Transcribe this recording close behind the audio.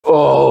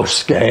Oh,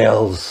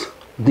 scales.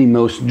 The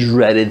most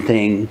dreaded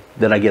thing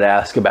that I get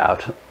asked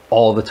about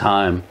all the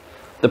time.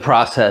 The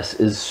process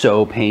is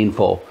so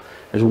painful.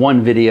 There's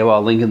one video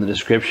I'll link in the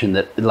description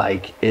that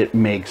like, it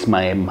makes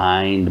my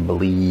mind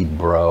bleed,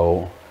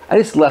 bro. I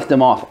just left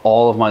them off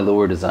all of my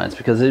lure designs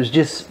because there's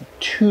just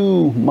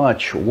too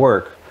much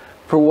work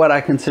for what I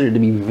consider to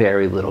be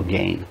very little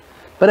gain.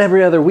 But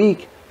every other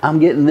week, I'm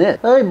getting this.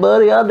 Hey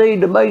buddy, I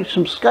need to make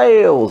some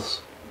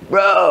scales.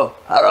 Bro,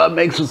 how do I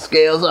make some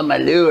scales on my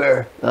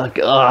lure? Like,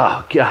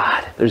 oh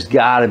God, there's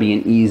gotta be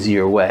an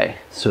easier way.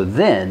 So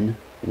then,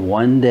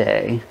 one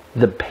day,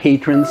 the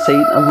patron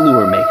saint of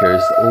lure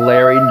makers,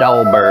 Larry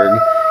Dahlberg,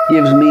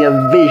 gives me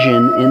a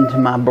vision into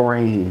my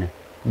brain.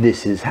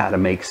 This is how to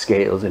make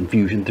scales in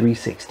Fusion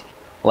 360.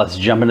 Let's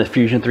jump into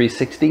Fusion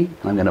 360 and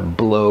I'm gonna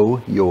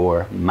blow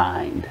your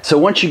mind. So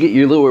once you get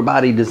your lure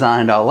body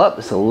designed all up,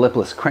 it's a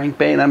lipless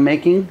crankbait I'm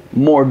making.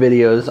 More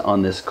videos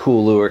on this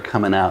cool lure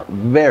coming out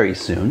very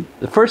soon.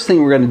 The first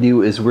thing we're gonna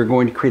do is we're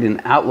going to create an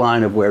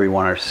outline of where we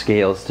want our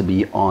scales to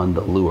be on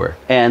the lure.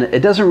 And it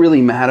doesn't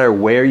really matter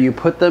where you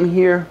put them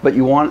here, but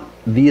you want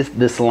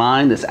this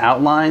line, this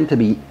outline, to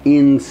be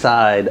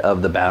inside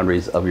of the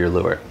boundaries of your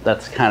lure.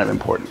 That's kind of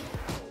important.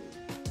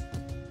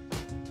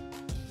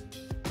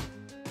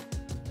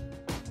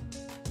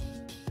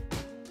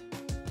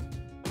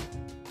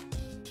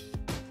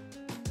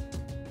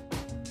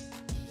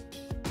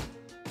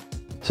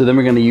 So then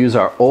we're going to use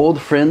our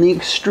old friend, the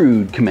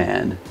extrude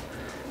command.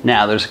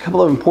 Now there's a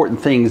couple of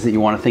important things that you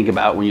want to think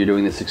about when you're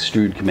doing this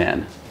extrude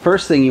command.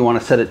 First thing, you want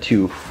to set it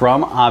to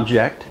from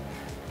object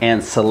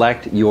and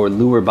select your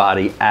lure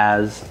body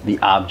as the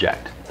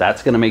object.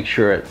 That's going to make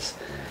sure it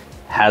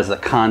has the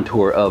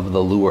contour of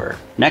the lure.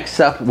 Next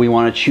up, we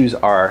want to choose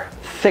our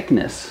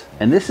thickness.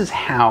 And this is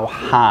how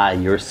high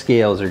your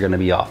scales are going to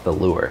be off the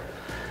lure.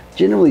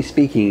 Generally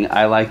speaking,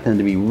 I like them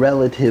to be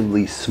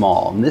relatively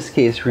small. In this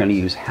case, we're going to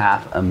use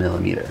 0.5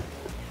 millimeter.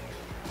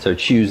 So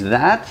choose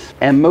that,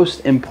 and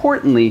most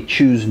importantly,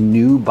 choose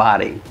new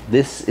body.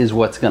 This is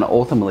what's going to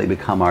ultimately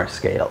become our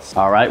scales.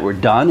 All right, we're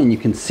done, and you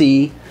can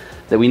see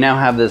that we now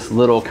have this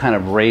little kind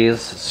of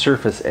raised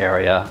surface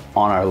area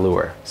on our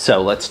lure.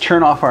 So let's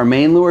turn off our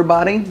main lure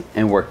body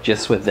and work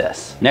just with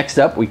this. Next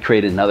up, we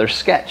create another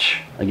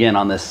sketch, again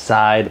on this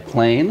side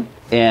plane,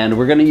 and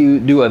we're going to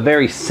do a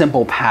very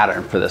simple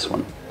pattern for this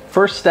one.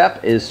 First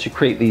step is to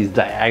create these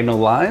diagonal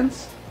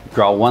lines.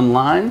 Draw one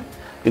line.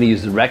 I'm going to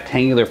use the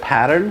rectangular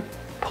pattern,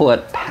 pull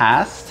it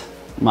past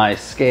my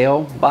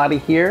scale body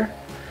here,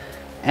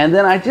 and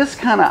then I just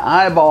kind of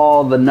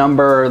eyeball the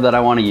number that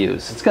I want to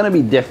use. It's going to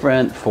be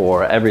different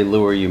for every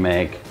lure you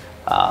make.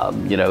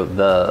 You know,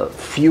 the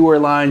fewer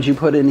lines you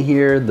put in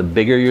here, the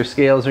bigger your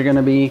scales are going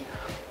to be.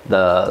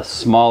 The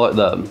smaller,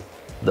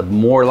 the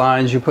more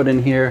lines you put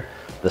in here,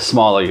 the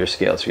smaller your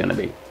scales are going to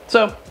be.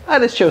 So I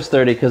just chose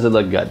 30 because it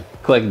looked good.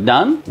 Click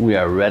done. We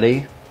are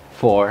ready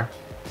for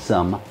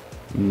some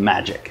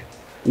magic.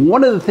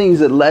 One of the things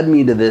that led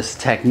me to this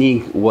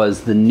technique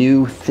was the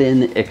new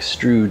thin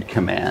extrude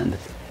command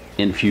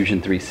in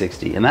Fusion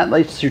 360. And that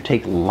lets you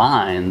take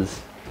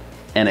lines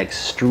and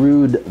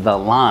extrude the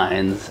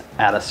lines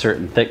at a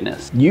certain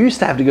thickness. You used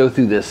to have to go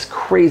through this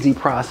crazy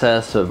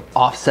process of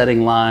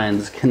offsetting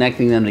lines,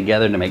 connecting them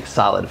together to make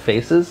solid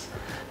faces.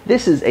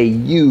 This is a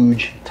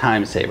huge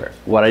time saver.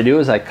 What I do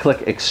is I click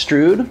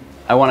extrude.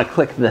 I want to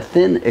click the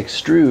thin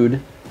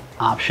extrude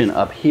option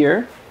up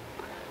here.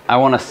 I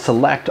want to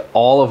select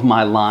all of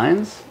my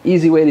lines.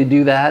 Easy way to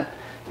do that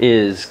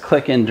is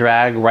click and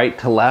drag right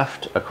to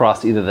left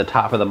across either the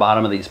top or the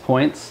bottom of these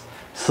points.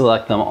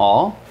 Select them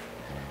all.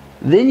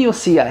 Then you'll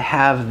see I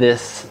have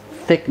this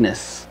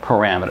thickness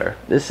parameter.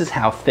 This is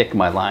how thick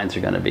my lines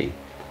are going to be.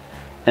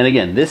 And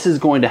again, this is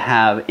going to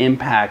have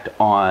impact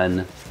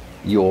on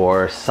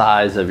your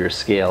size of your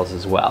scales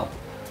as well.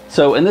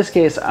 So in this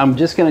case, I'm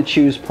just going to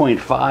choose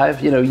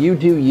 0.5. You know, you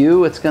do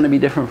you. It's going to be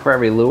different for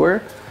every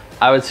lure.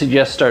 I would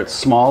suggest start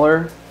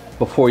smaller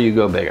before you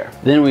go bigger.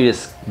 Then we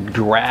just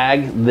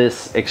drag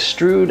this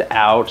extrude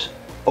out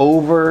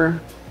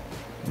over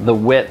the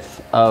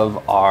width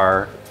of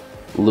our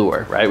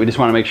lure, right? We just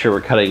want to make sure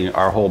we're cutting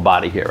our whole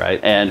body here,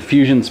 right? And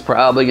Fusion's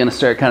probably going to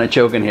start kind of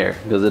choking here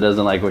because it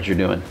doesn't like what you're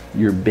doing.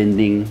 You're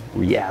bending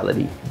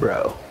reality,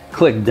 bro.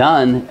 Click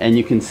done and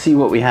you can see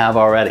what we have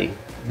already.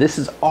 This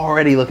is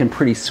already looking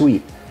pretty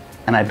sweet.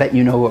 And I bet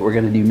you know what we're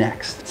going to do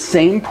next.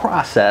 Same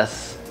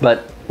process,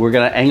 but we're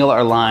going to angle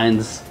our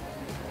lines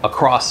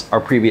across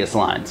our previous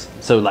lines.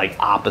 So like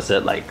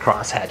opposite, like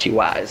cross-hatchy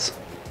wise.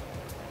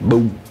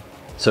 Boom.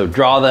 So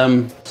draw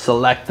them,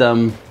 select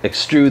them,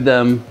 extrude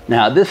them.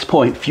 Now at this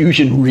point,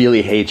 Fusion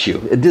really hates you.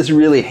 It just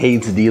really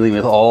hates dealing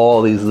with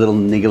all these little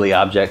niggly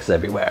objects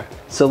everywhere.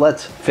 So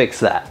let's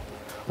fix that.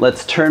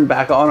 Let's turn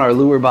back on our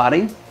lure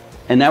body.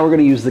 And now we're going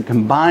to use the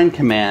combine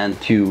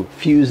command to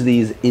fuse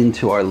these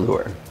into our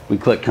lure. We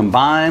click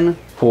combine.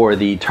 For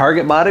the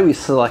target body, we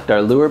select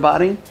our lure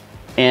body.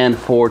 And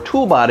for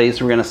tool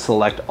bodies, we're going to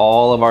select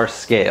all of our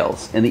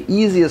scales. And the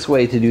easiest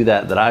way to do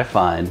that I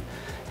find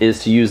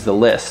is to use the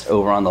list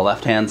over on the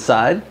left-hand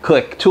side.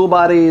 Click tool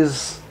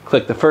bodies,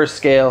 click the first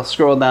scale,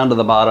 scroll down to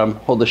the bottom,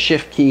 hold the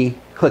shift key,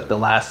 click the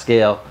last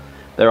scale.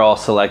 They're all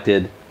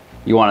selected.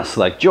 You want to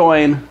select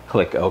join,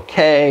 click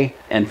OK,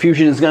 and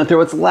Fusion is going to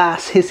throw its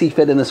last hissy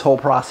fit in this whole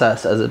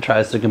process as it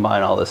tries to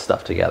combine all this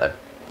stuff together.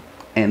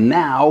 And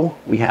now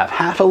we have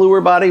half a lure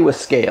body with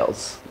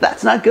scales.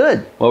 That's not good.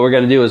 What we're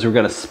going to do is we're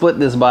going to split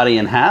this body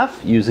in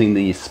half using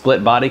the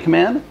split body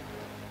command.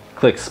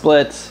 Click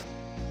split.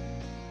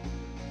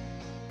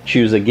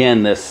 Choose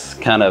again this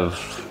kind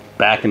of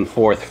back and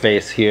forth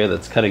face here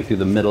that's cutting through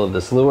the middle of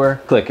this lure.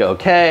 Click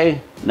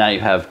OK. Now you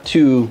have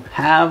two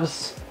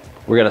halves.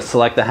 We're gonna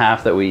select the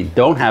half that we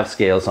don't have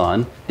scales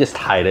on. Just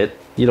hide it.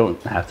 You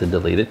don't have to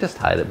delete it, just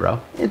hide it,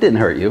 bro. It didn't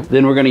hurt you.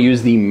 Then we're gonna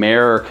use the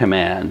mirror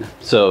command.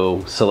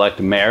 So select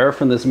mirror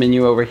from this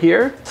menu over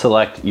here.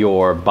 Select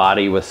your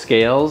body with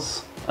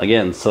scales.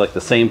 Again, select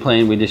the same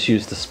plane we just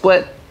used to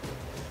split.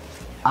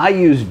 I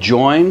use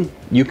join.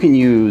 You can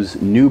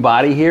use new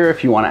body here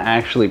if you wanna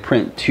actually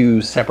print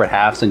two separate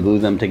halves and glue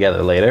them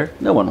together later.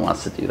 No one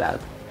wants to do that,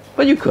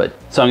 but you could.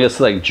 So I'm gonna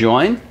select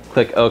join,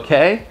 click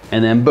OK,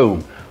 and then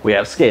boom. We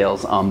have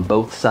scales on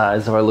both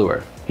sides of our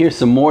lure. Here's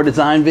some more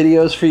design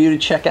videos for you to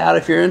check out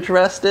if you're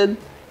interested.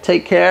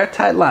 Take care,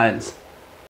 tight lines.